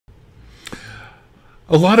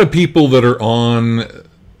A lot of people that are on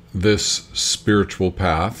this spiritual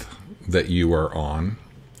path that you are on,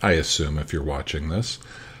 I assume if you're watching this,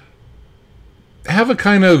 have a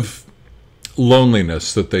kind of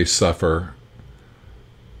loneliness that they suffer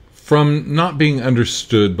from not being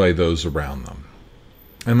understood by those around them.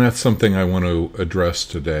 And that's something I want to address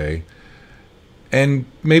today and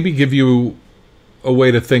maybe give you a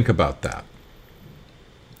way to think about that.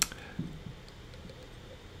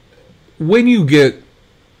 When you get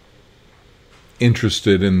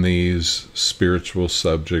interested in these spiritual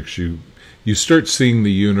subjects, you start seeing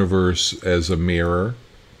the universe as a mirror.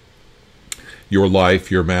 Your life,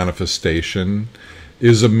 your manifestation,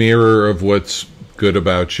 is a mirror of what's good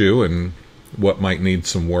about you and what might need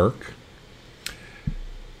some work.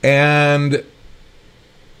 And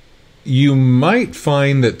you might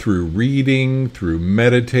find that through reading, through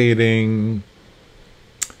meditating,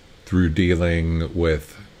 through dealing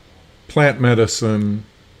with plant medicine,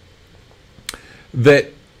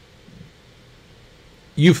 that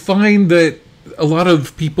you find that a lot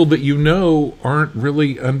of people that you know aren't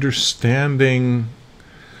really understanding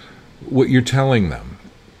what you're telling them.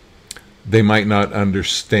 They might not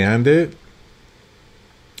understand it.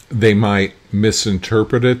 They might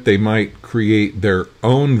misinterpret it. They might create their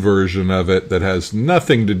own version of it that has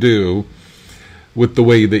nothing to do with the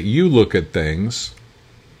way that you look at things.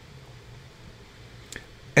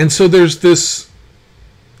 And so there's this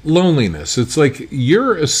loneliness. It's like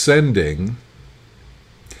you're ascending,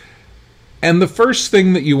 and the first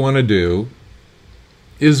thing that you want to do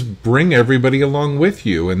is bring everybody along with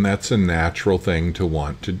you, and that's a natural thing to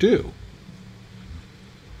want to do.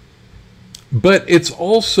 But it's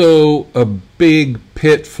also a big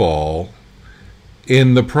pitfall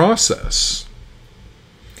in the process.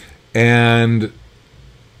 And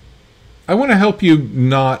I want to help you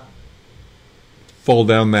not fall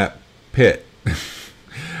down that pit.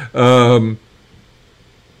 And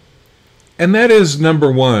that is,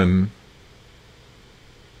 number one,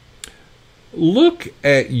 look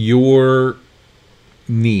at your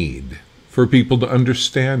need for people to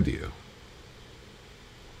understand you.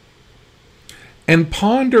 And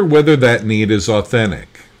ponder whether that need is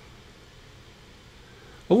authentic.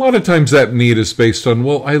 A lot of times that need is based on,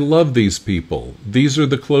 well, I love these people. These are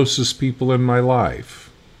the closest people in my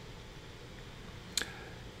life.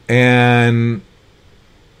 And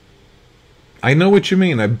I know what you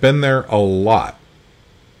mean. I've been there a lot.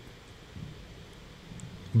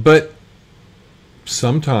 But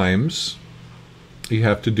sometimes you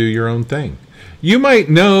have to do your own thing. You might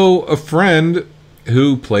know a friend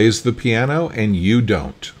who plays the piano and you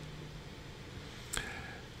don't.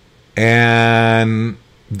 And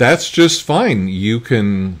that's just fine. You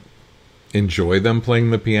can enjoy them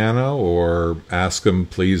playing the piano or ask them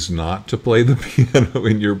please not to play the piano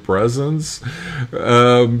in your presence,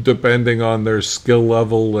 depending on their skill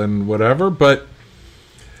level and whatever. But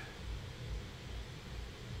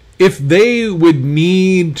if they would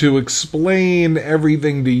need to explain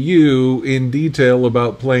everything to you in detail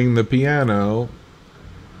about playing the piano,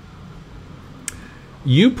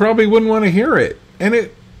 you probably wouldn't want to hear it. And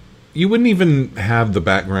you wouldn't even have the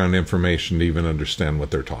background information to even understand what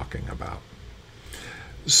they're talking about.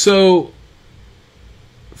 So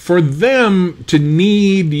for them to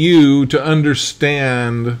need you to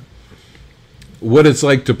understand what it's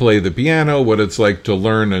like to play the piano, what it's like to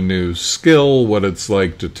learn a new skill, what it's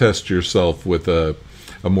like to test yourself with a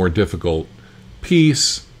more difficult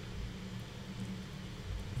piece,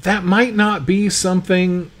 that might not be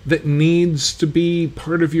something that needs to be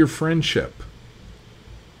part of your friendship.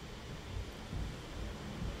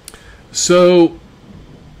 So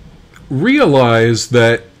realize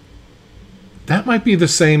that that might be the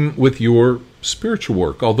same with your spiritual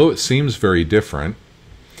work, although it seems very different,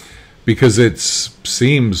 because it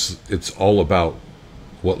seems it's all about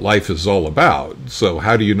what life is all about. So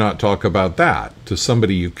how do you not talk about that to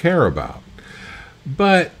somebody you care about?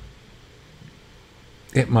 But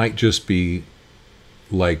it might just be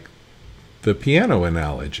like the piano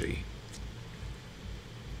analogy.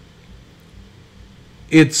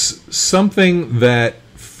 It's something that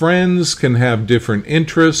friends can have different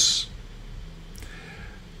interests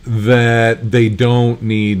that they don't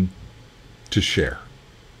need to share.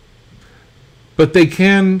 But they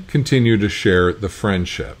can continue to share the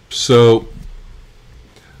friendship. So,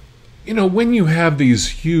 when you have these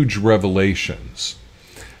huge revelations,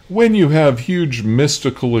 when you have huge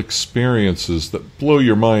mystical experiences that blow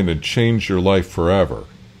your mind and change your life forever,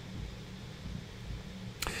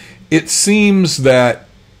 it seems that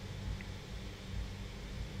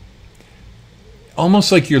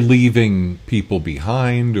almost like you're leaving people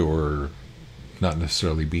behind, or not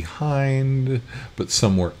necessarily behind, but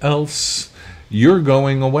somewhere else. You're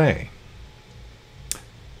going away.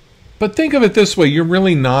 But think of it this way, you're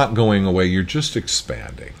really not going away, you're just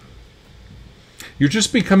expanding. You're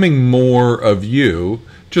just becoming more of you,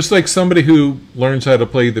 just like somebody who learns how to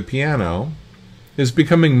play the piano is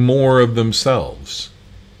becoming more of themselves.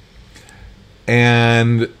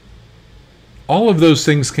 And all of those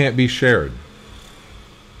things can't be shared.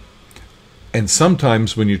 And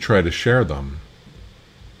sometimes when you try to share them,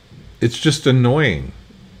 it's just annoying.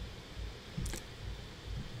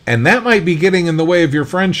 And that might be getting in the way of your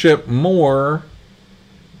friendship more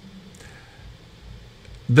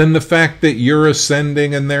than the fact that you're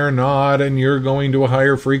ascending and they're not, and you're going to a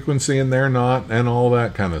higher frequency and they're not, and all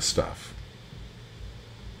that kind of stuff.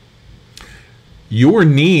 Your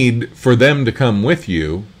need for them to come with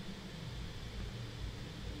you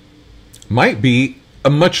might be a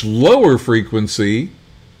much lower frequency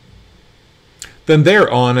than their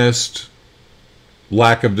honest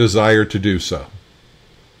lack of desire to do so.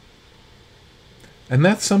 And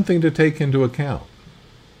that's something to take into account.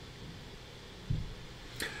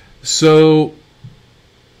 So,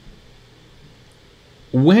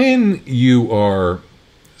 when you are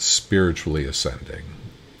spiritually ascending,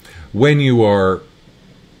 when you are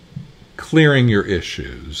clearing your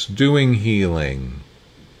issues, doing healing,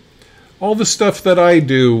 all the stuff that I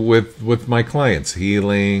do with my clients,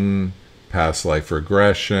 healing, past life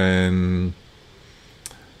regression,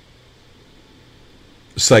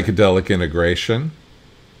 psychedelic integration.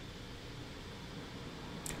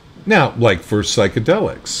 Now, like for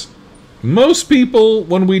psychedelics, most people,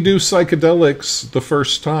 when we do psychedelics the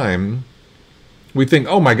first time, we think,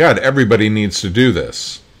 oh my God, everybody needs to do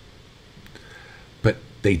this. But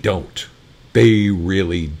they don't. They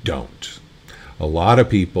really don't. A lot of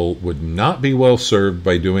people would not be well served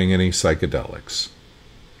by doing any psychedelics.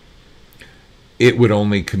 It would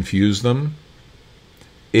only confuse them.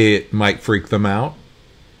 It might freak them out.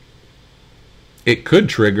 It could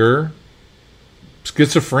trigger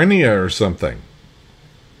schizophrenia or something.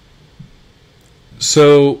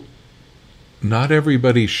 So, not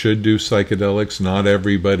everybody should do psychedelics. Not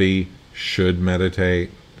everybody should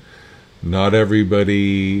meditate. Not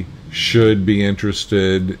everybody should be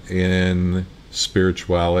interested in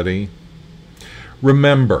spirituality.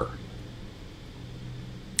 Remember,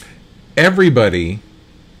 everybody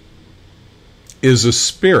is a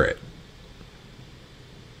spirit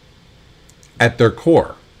at their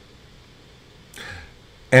core.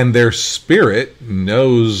 And their spirit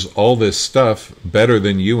knows all this stuff better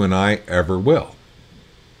than you and I ever will.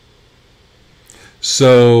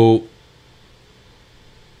 So,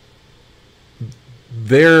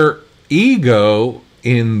 their ego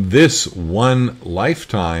in this one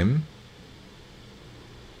lifetime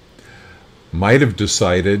might have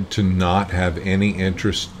decided to not have any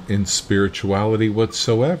interest in spirituality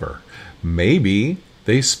whatsoever. Maybe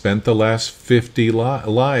they spent the last 50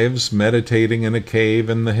 lives meditating in a cave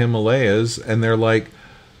in the Himalayas, and they're like,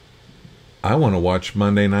 I want to watch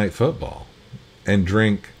Monday Night Football and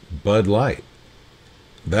drink Bud Light.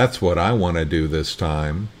 That's what I want to do this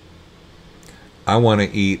time. I want to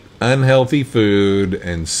eat unhealthy food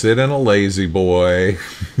and sit in a lazy boy,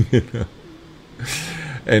 you know,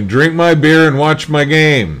 and drink my beer and watch my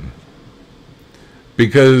game.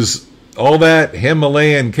 Because all that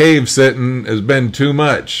Himalayan cave sitting has been too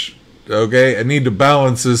much. Okay? I need to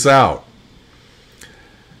balance this out.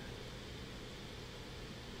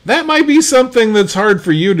 That might be something that's hard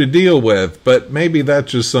for you to deal with, but maybe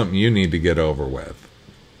that's just something you need to get over with.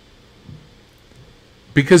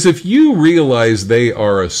 Because if you realize they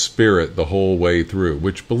are a spirit the whole way through,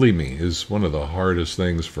 which, believe me, is one of the hardest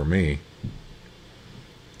things for me,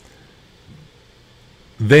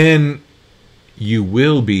 then you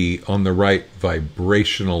will be on the right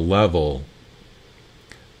vibrational level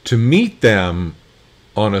to meet them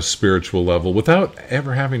on a spiritual level without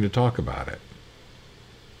ever having to talk about it.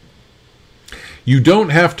 You don't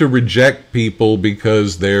have to reject people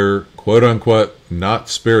because they're quote-unquote not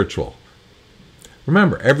spiritual.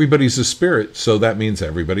 Remember, everybody's a spirit, so that means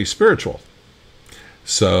everybody's spiritual.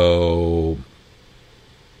 So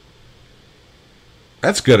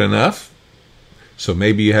that's good enough. So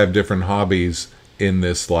maybe you have different hobbies in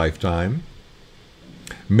this lifetime.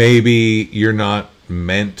 Maybe you're not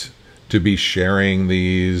meant to be sharing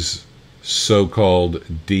these so-called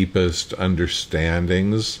deepest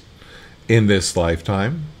understandings in this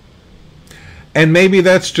lifetime. And maybe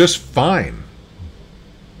that's just fine.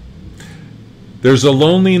 There's a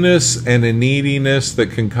loneliness and a neediness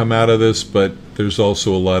that can come out of this, but there's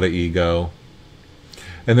also a lot of ego.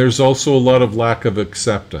 And there's also a lot of lack of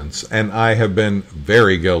acceptance. And I have been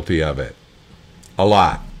very guilty of it. A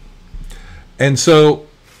lot. And so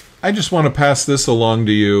I just want to pass this along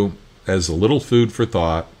to you as a little food for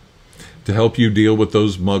thought to help you deal with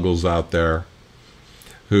those muggles out there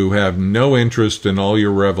who have no interest in all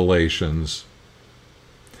your revelations.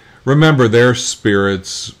 Remember, they're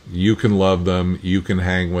spirits. You can love them. You can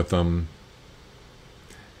hang with them.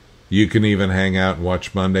 You can even hang out and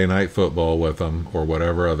watch Monday Night Football with them or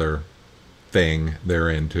whatever other thing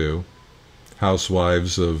they're into.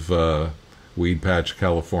 Housewives of Weed Patch,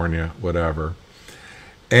 California, whatever.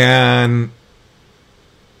 And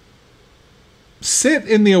sit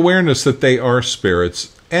in the awareness that they are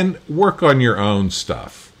spirits and work on your own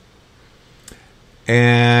stuff.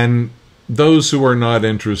 And those who are not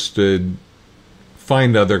interested,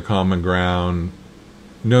 find other common ground.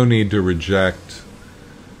 No need to reject.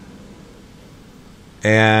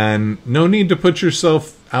 And no need to put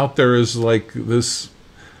yourself out there as like this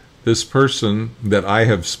person that I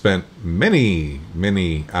have spent many,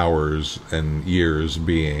 many hours and years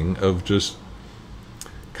being, of just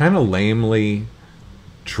kind of lamely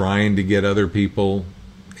trying to get other people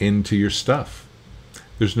into your stuff.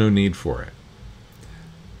 There's no need for it.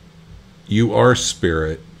 You are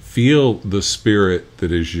spirit. Feel the spirit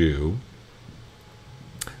that is you.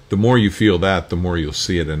 The more you feel that, the more you'll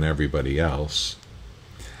see it in everybody else.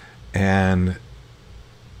 And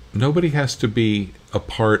nobody has to be a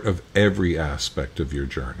part of every aspect of your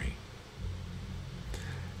journey.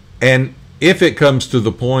 And if it comes to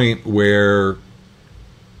the point where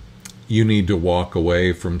you need to walk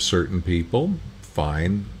away from certain people,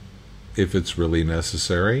 fine. If it's really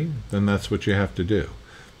necessary, then that's what you have to do.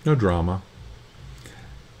 No drama.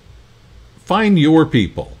 Find your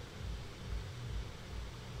people.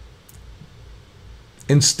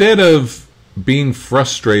 Instead of being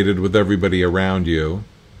frustrated with everybody around you,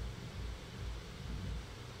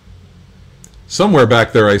 somewhere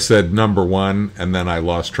back there I said number one, and then I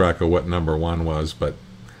lost track of what number one was, but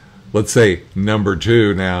let's say number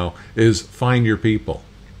two now is find your people.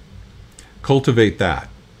 Cultivate that.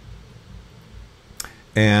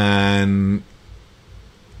 And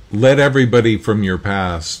let everybody from your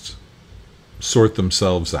past sort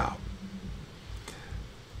themselves out.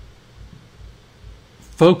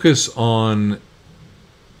 Focus on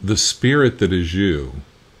the spirit that is you,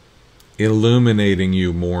 illuminating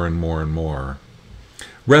you more and more and more,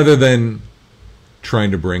 rather than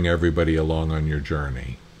trying to bring everybody along on your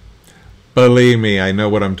journey. Believe me, I know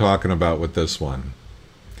what I'm talking about with this one.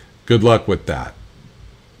 Good luck with that.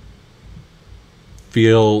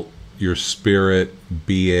 Feel your spirit,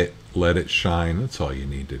 be it, let it shine. That's all you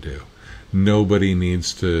need to do. Nobody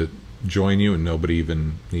needs to join you, and nobody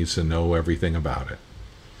even needs to know everything about it.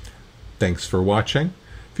 Thanks for watching.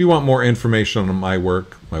 If you want more information on my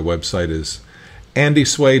work, my website is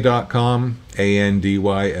andysway.com,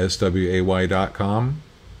 andysway.com.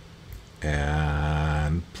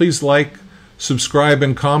 And please like, subscribe,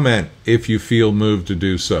 and comment if you feel moved to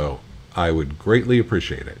do so. I would greatly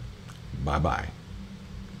appreciate it. Bye-bye.